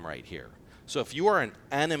define them right here. So if you are an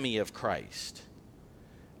enemy of Christ,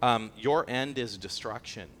 your end is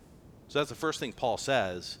destruction. So that's the first thing Paul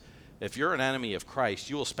says. If you're an enemy of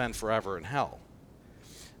Christ, you will spend forever in hell.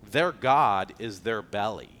 Their God is their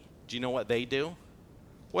belly. Do you know what they do?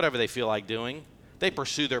 Whatever they feel like doing. They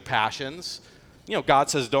pursue their passions. You know, God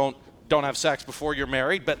says don't have sex before you're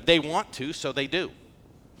married, but they want to, so they do.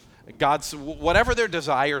 God's, whatever their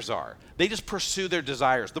desires are, they just pursue their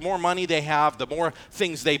desires. The more money they have, the more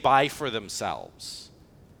things they buy for themselves.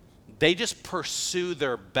 They just pursue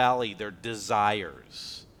their belly, their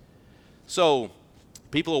desires. So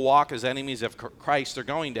people who walk as enemies of Christ are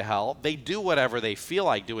going to hell. They do whatever they feel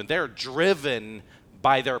like doing. They're driven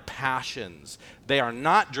by their passions. They are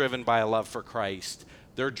not driven by a love for Christ.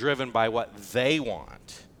 They're driven by what they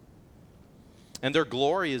want. And their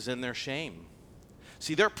glory is in their shame.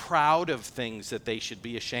 See, they're proud of things that they should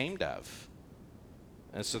be ashamed of.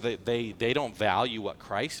 And so they don't value what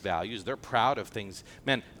Christ values. They're proud of things.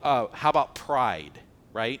 Man, how about pride,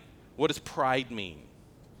 right? What does pride mean?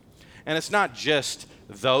 And it's not just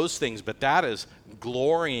those things, but that is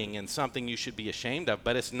glorying in something you should be ashamed of.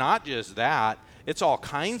 But it's not just that. It's all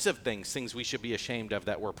kinds of things we should be ashamed of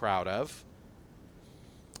that we're proud of.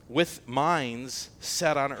 With minds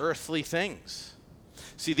set on earthly things.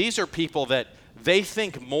 See, these are people that they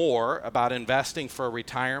think more about investing for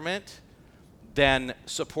retirement than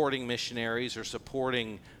supporting missionaries or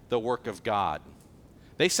supporting the work of God.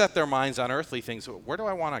 They set their minds on earthly things. Where do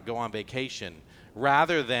I want to go on vacation?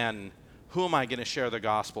 Rather than who am I going to share the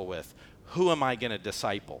gospel with? Who am I going to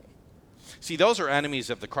disciple? See, those are enemies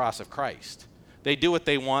of the cross of Christ. They do what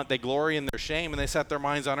they want. They glory in their shame, and they set their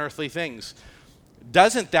minds on earthly things.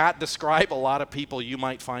 Doesn't that describe a lot of people you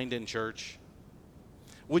might find in church?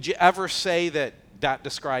 Would you ever say that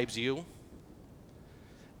describes you?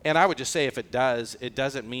 And I would just say if it does, it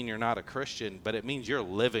doesn't mean you're not a Christian, but it means you're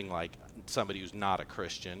living like somebody who's not a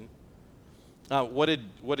Christian. What does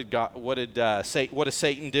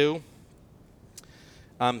Satan do?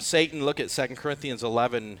 Satan, look at 2 Corinthians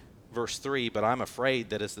 11, verse 3, but I'm afraid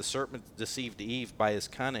that as the serpent deceived Eve by his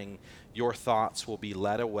cunning, your thoughts will be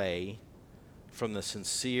led away from the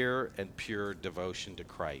sincere and pure devotion to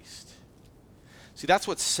Christ. See, that's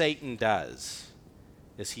what Satan does,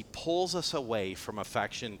 is he pulls us away from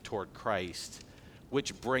affection toward Christ,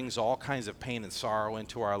 which brings all kinds of pain and sorrow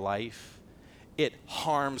into our life. It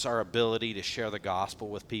harms our ability to share the gospel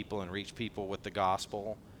with people and reach people with the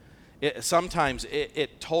gospel. Sometimes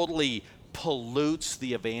it totally pollutes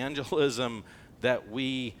the evangelism that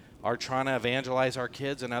we are trying to evangelize our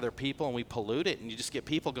kids and other people, and we pollute it, and you just get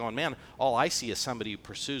people going, man, all I see is somebody who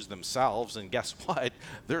pursues themselves, and guess what?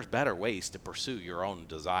 There's better ways to pursue your own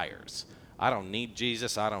desires. I don't need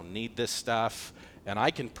Jesus. I don't need this stuff, and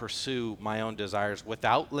I can pursue my own desires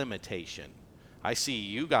without limitation. I see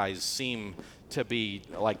you guys seem to be,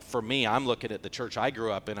 like for me, I'm looking at the church I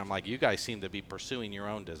grew up in, I'm like, you guys seem to be pursuing your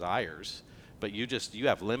own desires, but you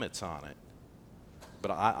have limits on it. But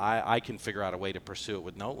I can figure out a way to pursue it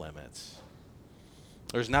with no limits.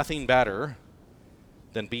 There's nothing better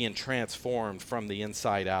than being transformed from the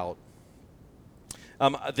inside out.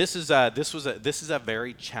 This is a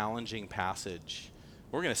very challenging passage.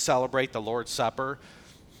 We're going to celebrate the Lord's Supper.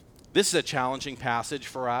 This is a challenging passage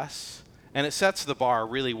for us, and it sets the bar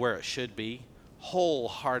really where it should be.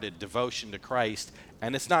 Wholehearted devotion to Christ,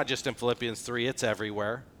 and it's not just in Philippians 3, it's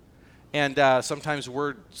everywhere. And sometimes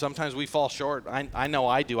we fall short. I know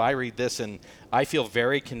I do. I read this and I feel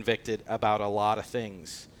very convicted about a lot of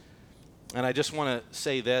things. And I just want to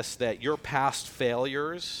say this, that your past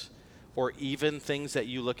failures or even things that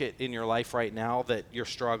you look at in your life right now that you're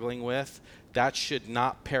struggling with, that should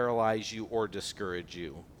not paralyze you or discourage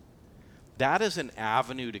you. That is an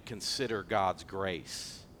avenue to consider God's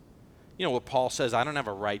grace. You know what Paul says, I don't have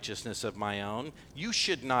a righteousness of my own. You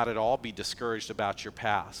should not at all be discouraged about your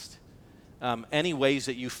past. any ways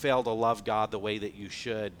that you fail to love God the way that you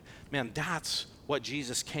should, man, that's what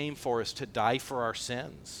Jesus came for, is to die for our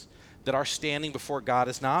sins. That our standing before God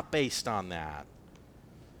is not based on that.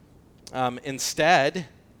 Instead,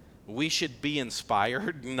 we should be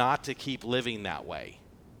inspired not to keep living that way.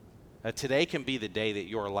 Today can be the day that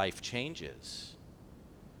your life changes.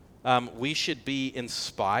 We should be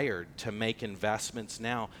inspired to make investments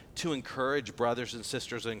now to encourage brothers and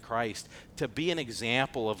sisters in Christ to be an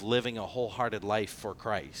example of living a wholehearted life for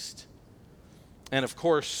Christ. And of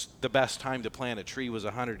course, the best time to plant a tree was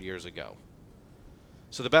 100 years ago.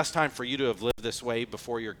 So the best time for you to have lived this way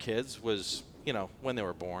before your kids was, when they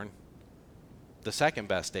were born. The second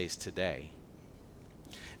best day is today.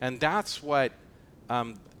 And that's what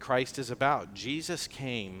Christ is about. Jesus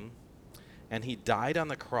came and he died on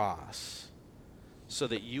the cross so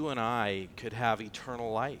that you and I could have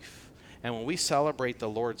eternal life. And when we celebrate the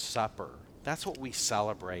Lord's Supper, that's what we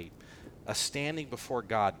celebrate, a standing before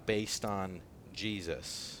God based on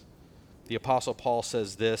Jesus. The Apostle Paul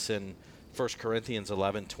says this in 1 Corinthians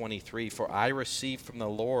 11:23, "For I received from the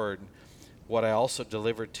Lord what I also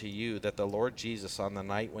delivered to you, that the Lord Jesus, on the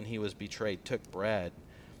night when he was betrayed, took bread,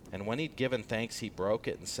 and when he'd given thanks, he broke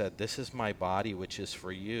it and said, 'This is my body, which is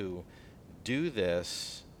for you. Do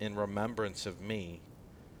this in remembrance of me.'"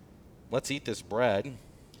 Let's eat this bread.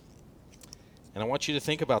 And I want you to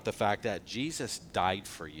think about the fact that Jesus died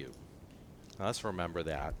for you. Now, let's remember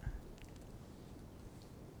that.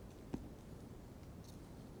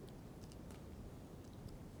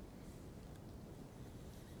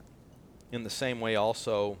 In the same way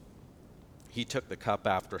also, he took the cup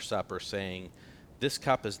after supper, saying, "This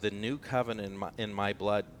cup is the new covenant in my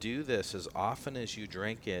blood. Do this as often as you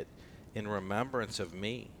drink it in remembrance of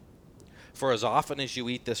me. For as often as you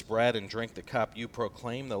eat this bread and drink the cup, you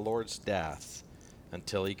proclaim the Lord's death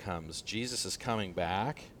until he comes." Jesus is coming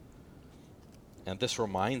back, and this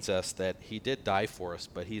reminds us that he did die for us,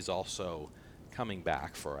 but he's also coming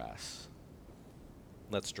back for us.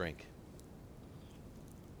 Let's drink.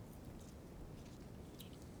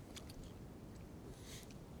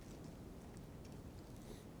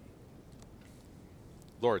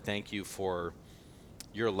 Lord, thank you for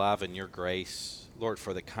your love and your grace. Lord,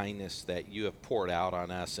 for the kindness that you have poured out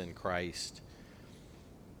on us in Christ.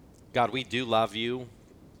 God, we do love you,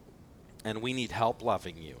 and we need help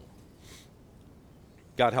loving you.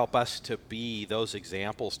 God, help us to be those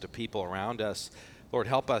examples to people around us. Lord,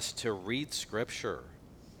 help us to read Scripture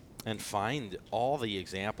and find all the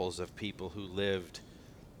examples of people who lived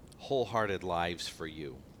wholehearted lives for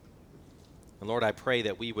you. And Lord, I pray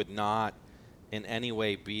that we would not in any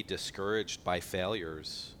way be discouraged by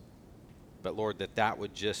failures, but Lord, that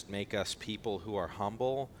would just make us people who are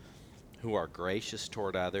humble, who are gracious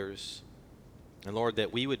toward others, and Lord,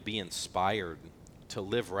 that we would be inspired to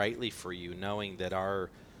live rightly for you, knowing that our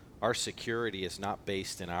security is not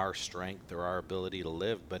based in our strength or our ability to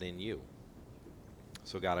live, but in you.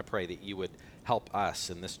 So God, I pray that you would help us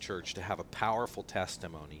in this church to have a powerful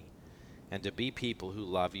testimony and to be people who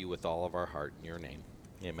love you with all of our heart. In your name,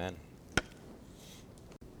 amen.